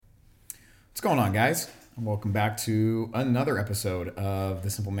What's going on, guys? And welcome back to another episode of The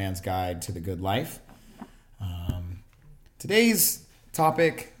Simple Man's Guide to the Good Life. Today's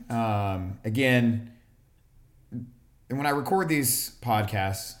topic, again, and when I record these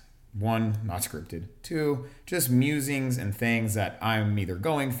podcasts, one, not scripted, two, just musings and things that I'm either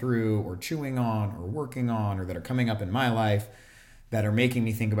going through or chewing on or working on or that are coming up in my life that are making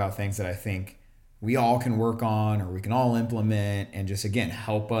me think about things that I think we all can work on or we can all implement and just, again,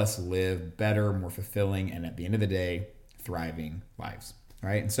 help us live better, more fulfilling, and at the end of the day, thriving lives,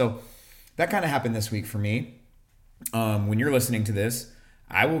 right? And so that kind of happened this week for me. When you're listening to this,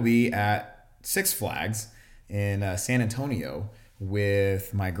 I will be at Six Flags in San Antonio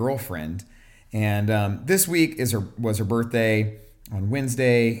with my girlfriend. And this week was her birthday on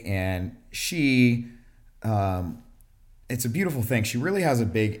Wednesday, and it's a beautiful thing. She really has a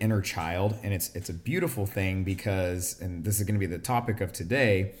big inner child, and it's a beautiful thing because, and this is going to be the topic of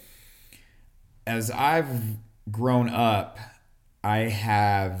today, as I've grown up, I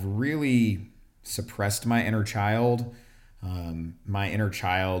have really suppressed my inner child. My inner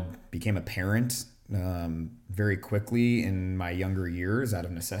child became a parent very quickly in my younger years out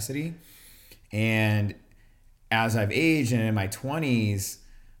of necessity. And as I've aged and in my 20s,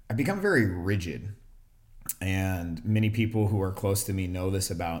 I've become very rigid. And many people who are close to me know this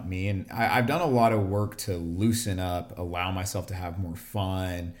about me. And I've done a lot of work to loosen up, allow myself to have more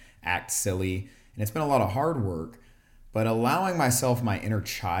fun, act silly. And it's been a lot of hard work. But allowing myself, my inner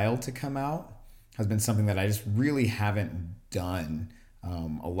child to come out has been something that I just really haven't done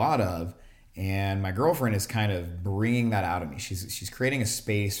a lot of. And my girlfriend is kind of bringing that out of me. She's creating a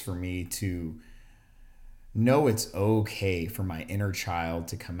space for me to know it's okay for my inner child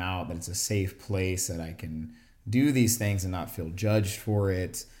to come out, that it's a safe place, that I can do these things and not feel judged for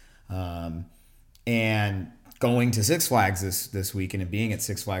it. And going to Six Flags this weekend and being at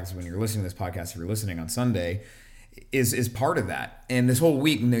Six Flags when you're listening to this podcast, if you're listening on Sunday, is part of that. And this whole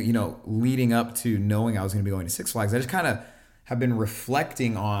week, leading up to knowing I was going to be going to Six Flags, I just kind of have been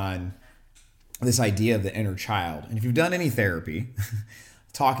reflecting on this idea of the inner child. And if you've done any therapy,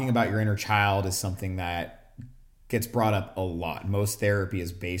 talking about your inner child is something that gets brought up a lot. Most therapy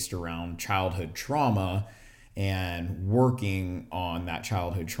is based around childhood trauma and working on that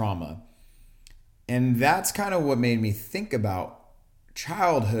childhood trauma. And that's kind of what made me think about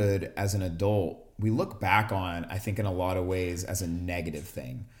childhood as an adult. We look back on, I think, in a lot of ways as a negative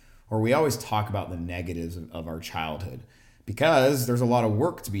thing, or we always talk about the negatives of our childhood because there's a lot of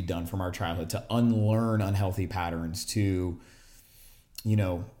work to be done from our childhood to unlearn unhealthy patterns, to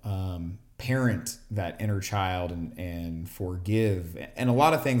parent that inner child and forgive, and a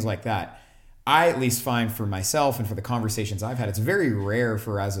lot of things like that. I at least find for myself and for the conversations I've had, it's very rare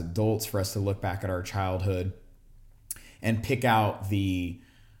for as adults for us to look back at our childhood and pick out the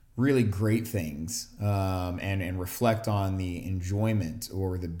really great things and reflect on the enjoyment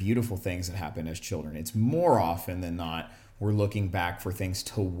or the beautiful things that happen as children. It's more often than not, we're looking back for things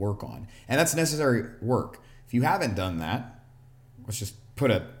to work on. And that's necessary work. If you haven't done that, let's just put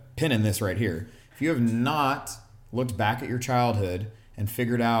a pin in this right here. If you have not looked back at your childhood and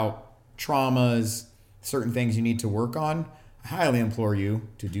figured out traumas, certain things you need to work on, I highly implore you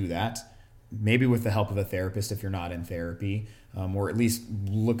to do that. Maybe with the help of a therapist if you're not in therapy, or at least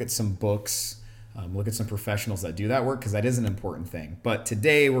look at some books, look at some professionals that do that work, because that is an important thing. But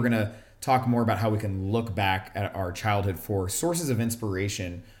today we're going to talk more about how we can look back at our childhood for sources of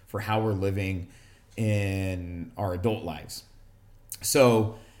inspiration for how we're living in our adult lives.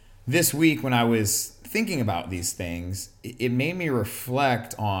 So this week when I was thinking about these things, it made me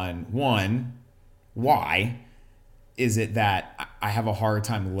reflect on, one, why is it that I have a hard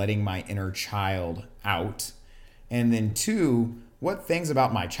time letting my inner child out? And then two, what things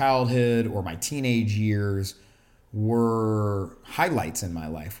about my childhood or my teenage years were highlights in my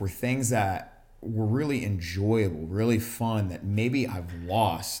life, were things that were really enjoyable, really fun, that maybe I've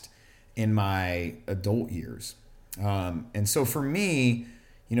lost in my adult years. And so for me,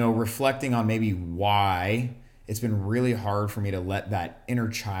 reflecting on maybe why it's been really hard for me to let that inner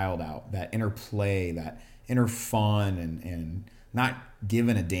child out, that inner play, that inner fun, and not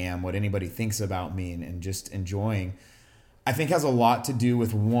giving a damn what anybody thinks about me and just enjoying, I think has a lot to do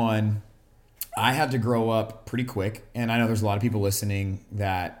with, one, I had to grow up pretty quick. And I know there's a lot of people listening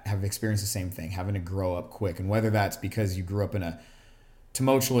that have experienced the same thing, having to grow up quick. And whether that's because you grew up in a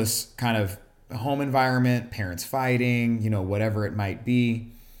tumultuous kind of home environment, parents fighting, whatever it might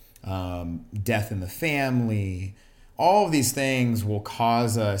be, death in the family, all of these things will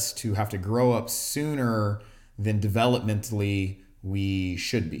cause us to have to grow up sooner than developmentally we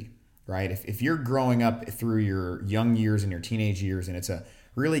should be, right? If you're growing up through your young years and your teenage years and it's a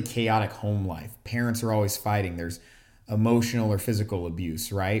really chaotic home life. Parents are always fighting. There's emotional or physical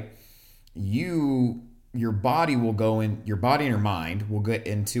abuse, right? Your body will go in, your body and your mind will get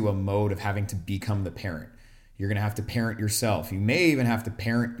into a mode of having to become the parent. You're going to have to parent yourself. You may even have to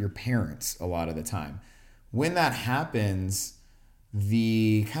parent your parents a lot of the time. When that happens,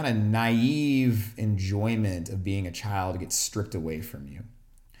 the kind of naive enjoyment of being a child gets stripped away from you.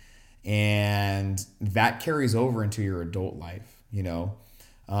 And that carries over into your adult life,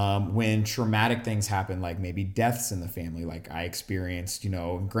 when traumatic things happen, like maybe deaths in the family, like I experienced,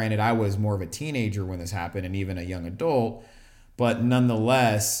 granted, I was more of a teenager when this happened and even a young adult, but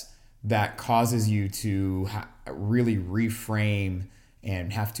nonetheless, that causes you to really reframe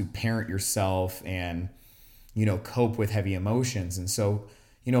and have to parent yourself and, cope with heavy emotions. And so,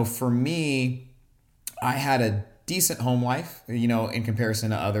 for me, I had a decent home life, in comparison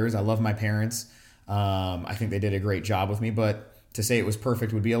to others. I love my parents. I think they did a great job with me, but to say it was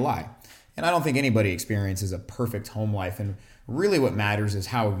perfect would be a lie. And I don't think anybody experiences a perfect home life. And really what matters is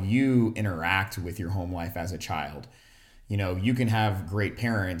how you interact with your home life as a child. You can have great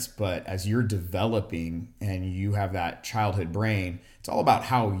parents, but as you're developing and you have that childhood brain, it's all about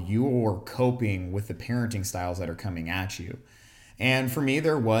how you're coping with the parenting styles that are coming at you. And for me,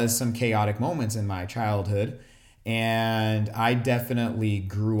 there was some chaotic moments in my childhood, and I definitely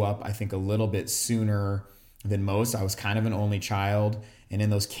grew up, I think, a little bit sooner than most. I was kind of an only child. And in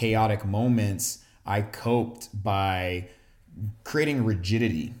those chaotic moments, I coped by creating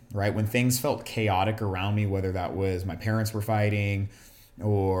rigidity, right? When things felt chaotic around me, whether that was my parents were fighting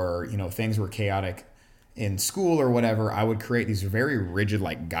or, things were chaotic in school or whatever, I would create these very rigid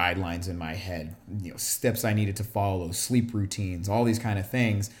like guidelines in my head, steps I needed to follow, sleep routines, all these kind of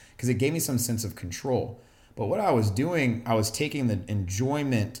things, because it gave me some sense of control. But what I was doing, I was taking the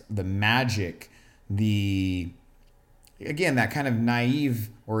enjoyment, the magic, that kind of naive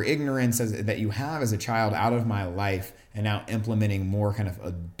or ignorance that you have as a child out of my life, and now implementing more kind of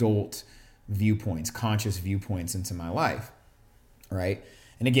adult viewpoints, conscious viewpoints into my life, right?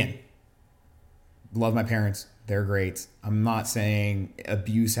 And again, love my parents. They're great. I'm not saying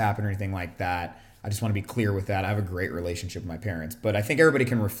abuse happened or anything like that. I just want to be clear with that. I have a great relationship with my parents, but I think everybody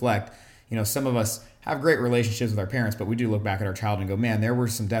can reflect. Some of us have great relationships with our parents, but we do look back at our childhood and go, man, there were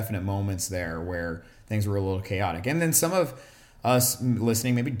some definite moments there where things were a little chaotic. And then some of us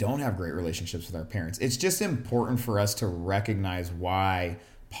listening maybe don't have great relationships with our parents. It's just important for us to recognize why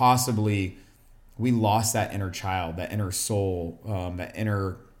possibly we lost that inner child, that inner soul, that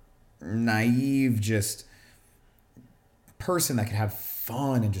inner naive just person that could have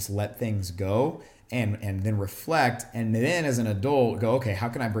fun and just let things go and then reflect, and then as an adult go, okay, how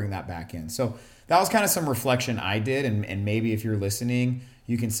can I bring that back in? So that was kind of some reflection I did, and maybe if you're listening,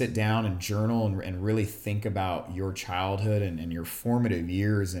 you can sit down and journal and really think about your childhood and your formative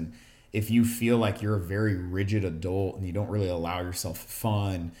years. And if you feel like you're a very rigid adult and you don't really allow yourself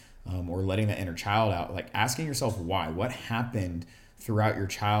fun, or letting that inner child out, like asking yourself why, what happened throughout your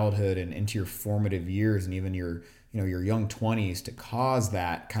childhood and into your formative years and even your young 20s to cause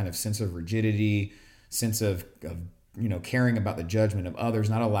that kind of sense of rigidity, sense of caring about the judgment of others,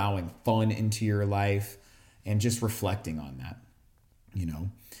 not allowing fun into your life, and just reflecting on that,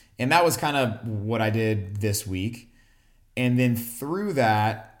 And that was kind of what I did this week. And then through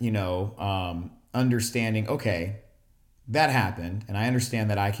that, understanding, okay, that happened, and I understand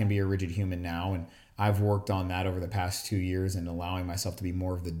that I can be a rigid human now, and I've worked on that over the past 2 years and allowing myself to be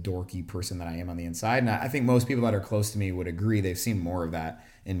more of the dorky person that I am on the inside. And I think most people that are close to me would agree. They've seen more of that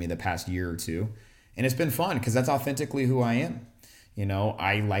in me the past year or two. And it's been fun because that's authentically who I am.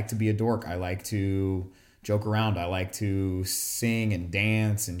 I like to be a dork. I like to joke around. I like to sing and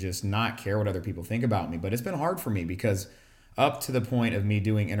dance and just not care what other people think about me. But it's been hard for me because up to the point of me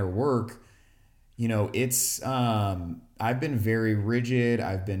doing inner work, it's I've been very rigid.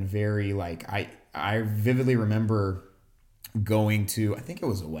 I've been very I vividly remember going to, I think it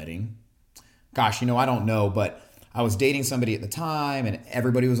was a wedding. Gosh, I don't know, but I was dating somebody at the time and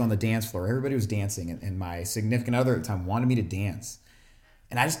everybody was on the dance floor. Everybody was dancing, and my significant other at the time wanted me to dance.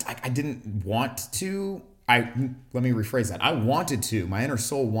 And I didn't want to. Let me rephrase that. I wanted to, my inner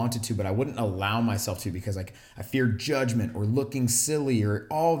soul wanted to, but I wouldn't allow myself to because I feared judgment or looking silly or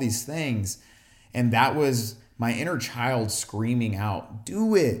all these things. And that was my inner child screaming out,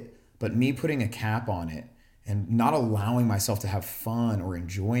 do it. But me putting a cap on it and not allowing myself to have fun or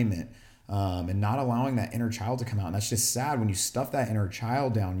enjoyment, and not allowing that inner child to come out. And that's just sad. When you stuff that inner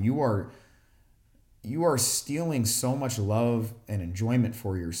child down, you are stealing so much love and enjoyment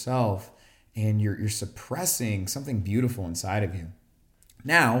for yourself, and you're suppressing something beautiful inside of you.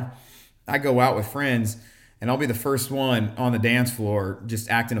 Now, I go out with friends and I'll be the first one on the dance floor, just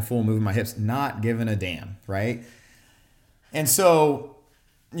acting a fool, moving my hips, not giving a damn, right? And so,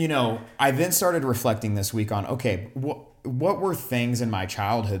 I then started reflecting this week on, okay, what were things in my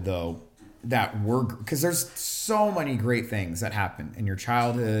childhood though that were, because there's so many great things that happen in your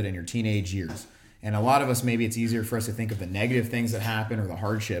childhood and your teenage years. And a lot of us, maybe it's easier for us to think of the negative things that happen or the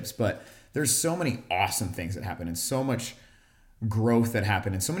hardships, but there's so many awesome things that happen and so much growth that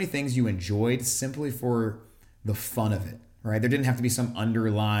happened and so many things you enjoyed simply for the fun of it, right? There didn't have to be some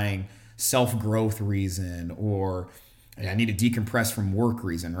underlying self-growth reason or I need to decompress from work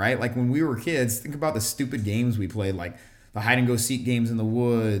reason, right? Like when we were kids, think about the stupid games we played, like the hide and go seek games in the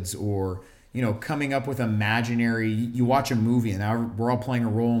woods or, coming up with imaginary, you watch a movie and now we're all playing a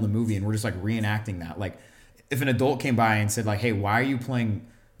role in the movie and we're just like reenacting that. Like if an adult came by and said like, hey, why are you playing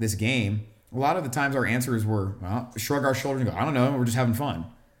this game? A lot of the times our answers were, well, shrug our shoulders and go, I don't know, we're just having fun.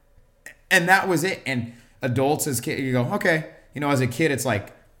 And that was it. And adults as kids, you go, okay. As a kid, it's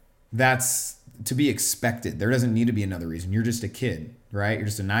like, that's to be expected. There doesn't need to be another reason. You're just a kid, right? You're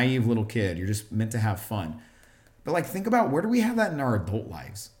just a naive little kid. You're just meant to have fun. But like, think about where do we have that in our adult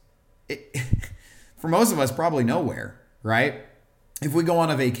lives? For most of us, probably nowhere, right? If we go on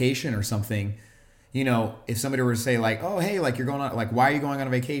a vacation or something, if somebody were to say like, oh, hey, like you're going on, like, why are you going on a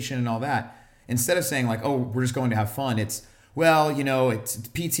vacation and all that? Instead of saying like, oh, we're just going to have fun. It's, well, it's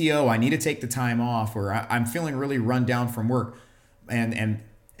PTO. I need to take the time off or I'm feeling really run down from work and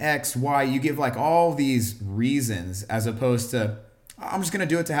X, Y, you give like all these reasons as opposed to, I'm just going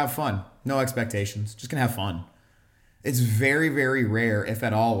to do it to have fun. No expectations, just going to have fun. It's very, very rare, if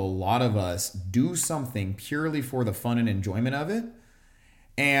at all, a lot of us do something purely for the fun and enjoyment of it.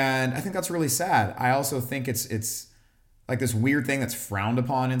 And I think that's really sad. I also think it's like this weird thing that's frowned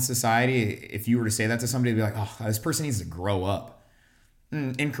upon in society. If you were to say that to somebody, they'd be like, oh, this person needs to grow up.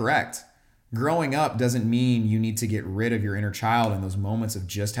 Incorrect. Growing up doesn't mean you need to get rid of your inner child and those moments of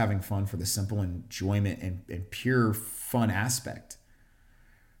just having fun for the simple enjoyment and pure fun aspect,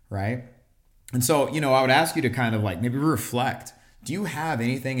 right? And so, I would ask you to kind of like maybe reflect. Do you have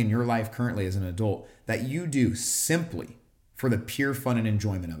anything in your life currently as an adult that you do simply for the pure fun and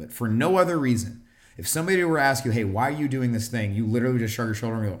enjoyment of it, for no other reason? If somebody were to ask you, hey, why are you doing this thing? You literally just shrug your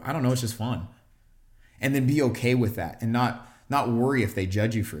shoulder and go, I don't know, it's just fun. And then be okay with that and not worry if they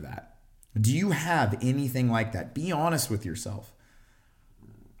judge you for that. Do you have anything like that? Be honest with yourself.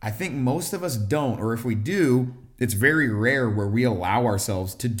 I think most of us don't, or if we do, it's very rare where we allow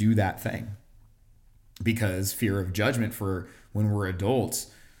ourselves to do that thing. Because fear of judgment for when we're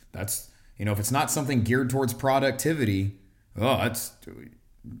adults, that's, if it's not something geared towards productivity,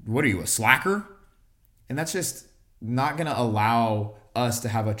 what are you, a slacker? And that's just not going to allow us to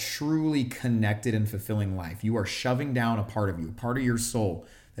have a truly connected and fulfilling life. You are shoving down a part of you, a part of your soul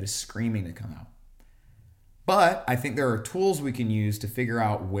that is screaming to come out. But I think there are tools we can use to figure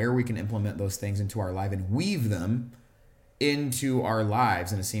out where we can implement those things into our life and weave them into our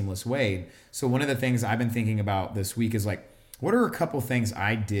lives in a seamless way. So one of the things I've been thinking about this week is like, what are a couple things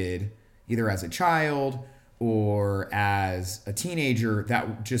I did either as a child or as a teenager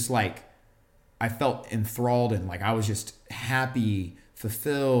that just like I felt enthralled in, like I was just happy,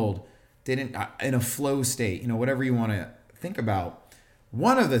 fulfilled, in a flow state, whatever you want to think about.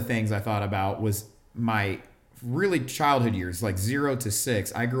 One of the things I thought about was my really childhood years, like 0 to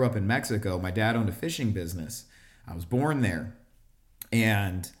 6. I grew up in Mexico. My dad owned a fishing business. I was born there.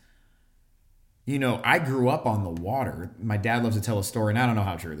 And, I grew up on the water. My dad loves to tell a story, and I don't know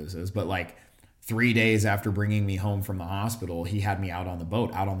how true this is, but like 3 days after bringing me home from the hospital, he had me out on the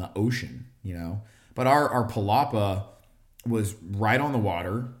boat, out on the ocean, But our palapa was right on the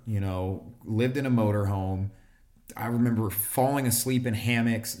water, lived in a motorhome. I remember falling asleep in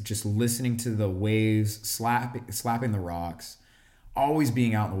hammocks, just listening to the waves slapping the rocks, always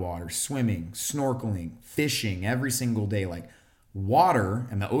being out in the water, swimming, snorkeling, fishing every single day. Like water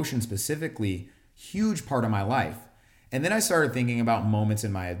and the ocean specifically, huge part of my life. And then I started thinking about moments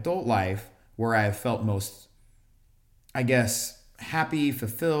in my adult life where I have felt most, I guess, happy,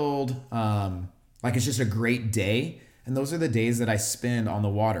 fulfilled, like it's just a great day. And those are the days that I spend on the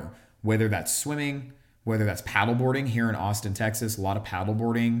water, whether that's swimming, whether that's paddleboarding here in Austin, Texas, a lot of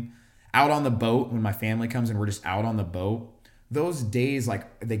paddleboarding, out on the boat when my family comes and we're just out on the boat. Those days,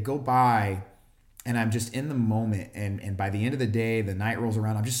 like they go by and I'm just in the moment. And by the end of the day, the night rolls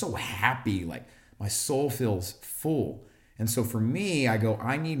around. I'm just so happy. Like my soul feels full. And so for me, I go,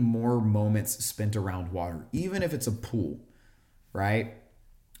 I need more moments spent around water, even if it's a pool, right?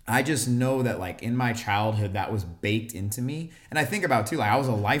 I just know that like in my childhood, that was baked into me. And I think about too, like I was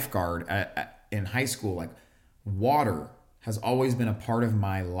a lifeguard in high school. Like water has always been a part of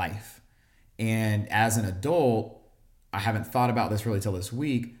my life. And as an adult, I haven't thought about this really till this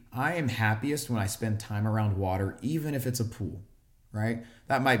week. I am happiest when I spend time around water, even if it's a pool, right?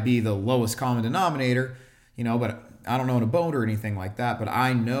 That might be the lowest common denominator, but I don't know in a boat or anything like that. But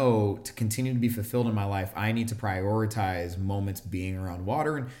I know to continue to be fulfilled in my life, I need to prioritize moments being around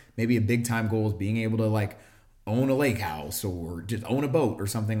water. And maybe a big time goal is being able to like own a lake house or just own a boat or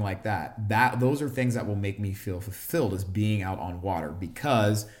something like that. Those are things that will make me feel fulfilled, as being out on water,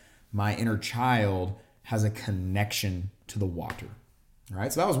 because my inner child has a connection to the water. All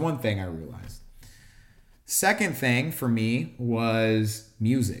right. So that was one thing I realized. Second thing for me was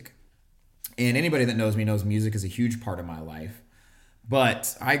music. And anybody that knows me knows music is a huge part of my life.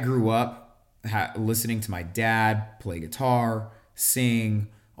 But I grew up listening to my dad play guitar, sing,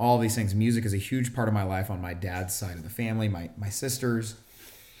 all these things. Music is a huge part of my life on my dad's side of the family, my sisters.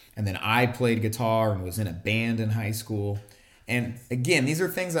 And then I played guitar and was in a band in high school. And again, these are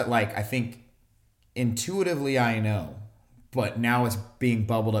things that like I think intuitively I know, but now it's being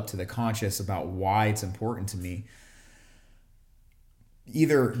bubbled up to the conscious about why it's important to me.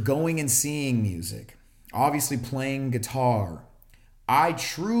 Either going and seeing music, obviously playing guitar. I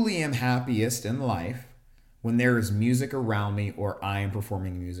truly am happiest in life when there is music around me or I am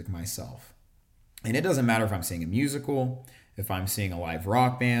performing music myself. And it doesn't matter if I'm seeing a musical, if I'm seeing a live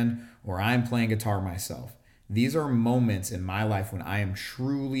rock band, or I'm playing guitar myself. These are moments in my life when I am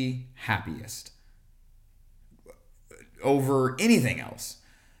truly happiest over anything else.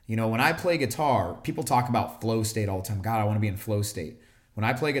 When I play guitar, people talk about flow state all the time. God, I want to be in flow state. When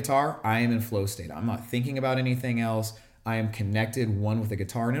I play guitar, I am in flow state. I'm not thinking about anything else. I am connected one with the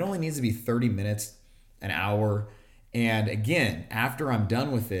guitar, and it only needs to be 30 minutes, an hour. And again, after I'm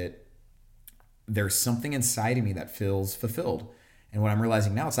done with it, there's something inside of me that feels fulfilled. And what I'm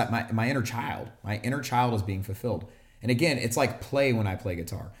realizing now is that my inner child is being fulfilled. And again, it's like play when I play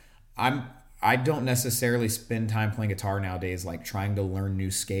guitar. I don't necessarily spend time playing guitar nowadays like trying to learn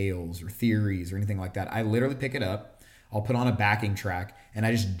new scales or theories or anything like that. I literally pick it up, I'll put on a backing track, and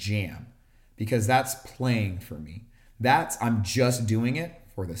I just jam, because that's playing for me. I'm just doing it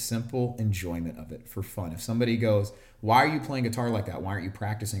for the simple enjoyment of it, for fun. If somebody goes, why are you playing guitar like that? Why aren't you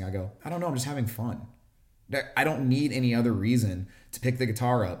practicing? I go, I don't know, I'm just having fun. I don't need any other reason to pick the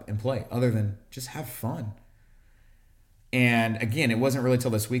guitar up and play other than just have fun. And again, it wasn't really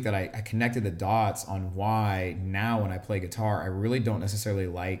till this week that I connected the dots on why now when I play guitar, I really don't necessarily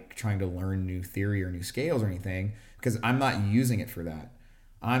like trying to learn new theory or new scales or anything, because I'm not using it for that.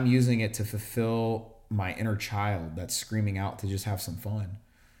 I'm using it to fulfill my inner child that's screaming out to just have some fun.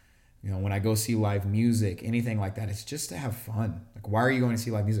 When I go see live music, anything like that, it's just to have fun. Like, why are you going to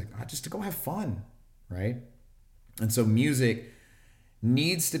see live music? Just to go have fun, right? And so music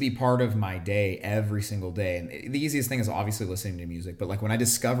needs to be part of my day every single day. And the easiest thing is obviously listening to music, but like when I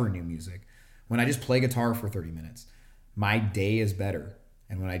discover new music, when I just play guitar for 30 minutes, my day is better.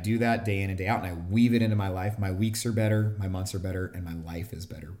 And when I do that day in and day out and I weave it into my life, my weeks are better, my months are better, and my life is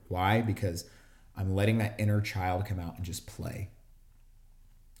better. Why? Because I'm letting that inner child come out and just play.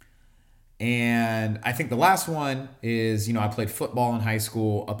 And I think the last one is, I played football in high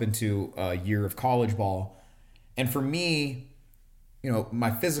school up into a year of college ball. And for me, my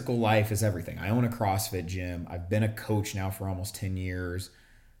physical life is everything. I own a CrossFit gym. I've been a coach now for almost 10 years.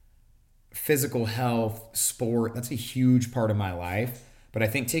 Physical health, sport, that's a huge part of my life. But I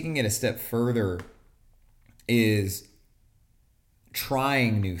think taking it a step further is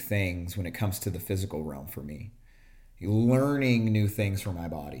trying new things when it comes to the physical realm for me. Learning new things for my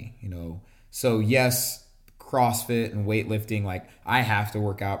body, So yes, CrossFit and weightlifting, like I have to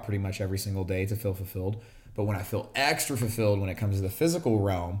work out pretty much every single day to feel fulfilled. But when I feel extra fulfilled when it comes to the physical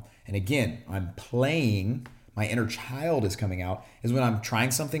realm, and again, I'm playing, my inner child is coming out, is when I'm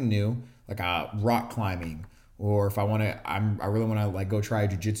trying something new, like rock climbing, or if I really want to like go try a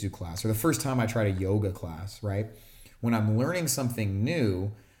jiu-jitsu class, or the first time I tried a yoga class, right? When I'm learning something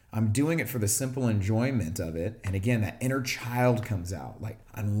new, I'm doing it for the simple enjoyment of it. And again, that inner child comes out. Like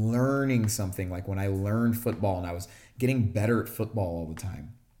I'm learning something, like when I learned football and I was getting better at football all the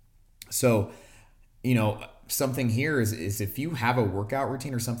time. So, something here is if you have a workout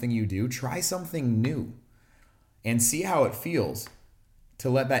routine or something you do, try something new and see how it feels to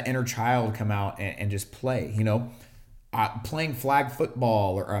let that inner child come out and just play, playing flag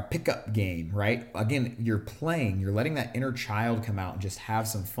football or a pickup game, right? Again, you're letting that inner child come out and just have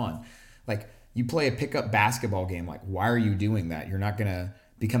some fun. Like you play a pickup basketball game, like why are you doing that? You're not going to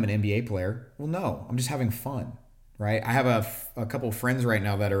become an NBA player. Well, no, I'm just having fun, right? I have a couple of friends right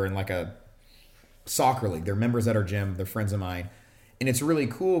now that are in like a soccer league. They're members at our gym. They're friends of mine. And it's really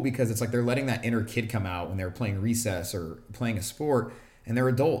cool because it's like they're letting that inner kid come out when they're playing recess or playing a sport, and they're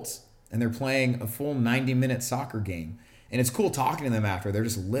adults. and they're playing a full 90-minute soccer game. And it's cool talking to them after. They're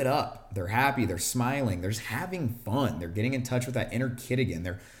just lit up. They're happy. They're smiling. They're just having fun. They're getting in touch with that inner kid again.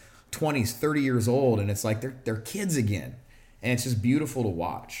 They're 20s, 30 years old, and it's like they're kids again. And it's just beautiful to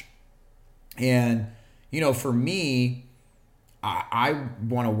watch. And, for me, I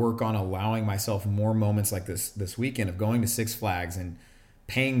want to work on allowing myself more moments like this weekend of going to Six Flags and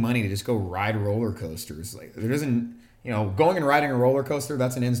paying money to just go ride roller coasters. Like, there doesn't, going and riding a roller coaster,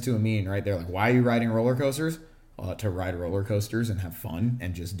 that's an ends to a mean right there. Like, why are you riding roller coasters? To ride roller coasters and have fun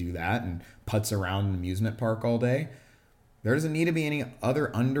and just do that and putz around an amusement park all day. There doesn't need to be any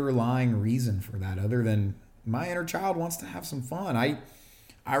other underlying reason for that other than my inner child wants to have some fun.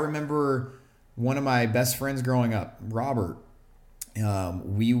 I remember one of my best friends growing up, Robert.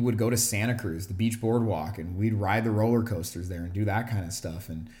 We would go to Santa Cruz, the beach boardwalk, and we'd ride the roller coasters there and do that kind of stuff.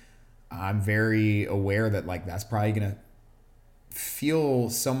 And I'm very aware that that's probably going to feel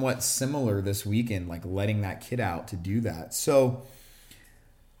somewhat similar this weekend, like letting that kid out to do that. So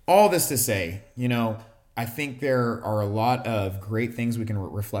all this to say, I think there are a lot of great things we can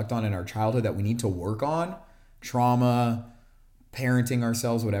reflect on in our childhood that we need to work on. Trauma, parenting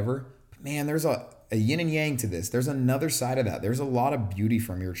ourselves, whatever. But man, there's a yin and yang to this. There's another side of that. There's a lot of beauty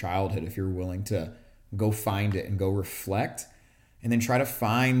from your childhood if you're willing to go find it and go reflect and then try to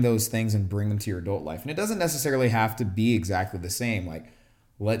find those things and bring them to your adult life. And it doesn't necessarily have to be exactly the same. Like,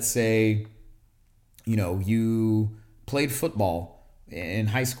 let's say, you played football in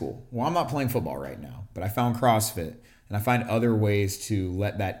high school. Well, I'm not playing football right now, but I found CrossFit and I find other ways to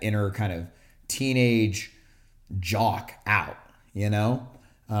let that inner kind of teenage jock out,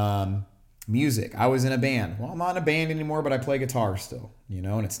 music. I was in a band. Well, I'm not in a band anymore, but I play guitar still,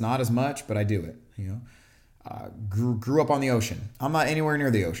 and it's not as much, but I do it, grew up on the ocean. I'm not anywhere near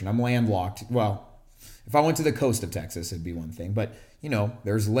the ocean. I'm landlocked. Well, if I went to the coast of Texas, it'd be one thing. But,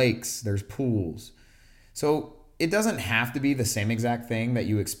 there's lakes, there's pools. So it doesn't have to be the same exact thing that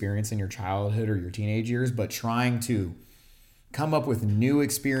you experience in your childhood or your teenage years, but trying to come up with new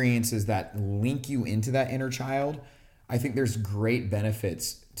experiences that link you into that inner child. I think there's great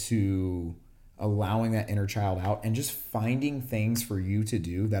benefits to allowing that inner child out and just finding things for you to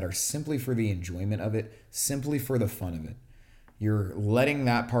do that are simply for the enjoyment of it, simply for the fun of it. You're letting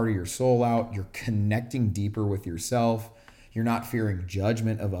that part of your soul out. You're connecting deeper with yourself. You're not fearing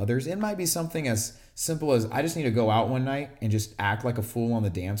judgment of others. It might be something as simple as I just need to go out one night and just act like a fool on the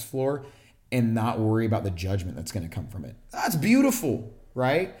dance floor and not worry about the judgment that's going to come from it. That's beautiful,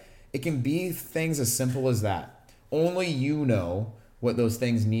 right? It can be things as simple as that. Only you know what those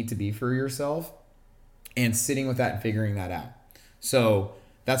things need to be for yourself and sitting with that and figuring that out. So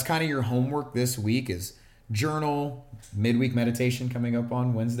that's kind of your homework this week is journal, midweek meditation coming up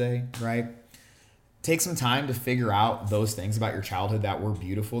on Wednesday, right? Take some time to figure out those things about your childhood that were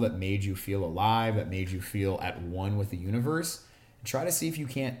beautiful, that made you feel alive, that made you feel at one with the universe. And try to see if you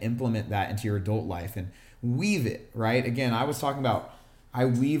can't implement that into your adult life and weave it, right? Again, I was talking about I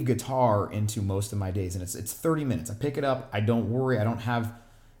weave guitar into most of my days, and it's 30 minutes. I pick it up. I don't worry. I don't have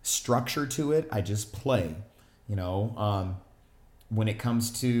structure to it. I just play. When it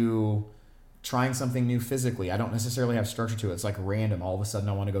comes to trying something new physically, I don't necessarily have structure to it. It's like random. All of a sudden,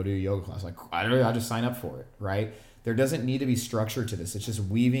 I want to go do a yoga class. Like, I just sign up for it, right? There doesn't need to be structure to this. It's just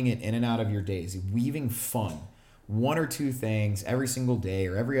weaving it in and out of your days, weaving fun. One or two things every single day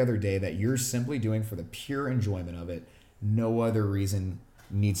or every other day that you're simply doing for the pure enjoyment of it. No other reason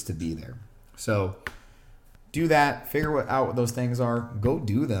needs to be there. So do that, figure out what those things are, go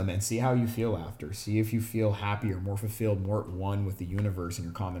do them and see how you feel after. See if you feel happier, more fulfilled, more at one with the universe and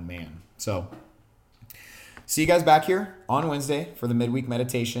your common man. So see you guys back here on Wednesday for the midweek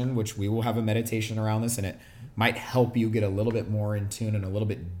meditation, which we will have a meditation around this, and it might help you get a little bit more in tune and a little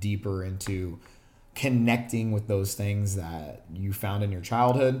bit deeper into connecting with those things that you found in your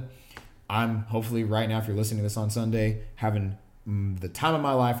childhood. I'm hopefully right now, if you're listening to this on Sunday, having the time of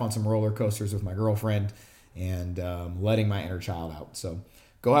my life on some roller coasters with my girlfriend and letting my inner child out. So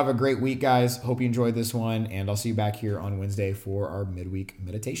go have a great week, guys. Hope you enjoyed this one, and I'll see you back here on Wednesday for our midweek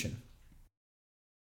meditation.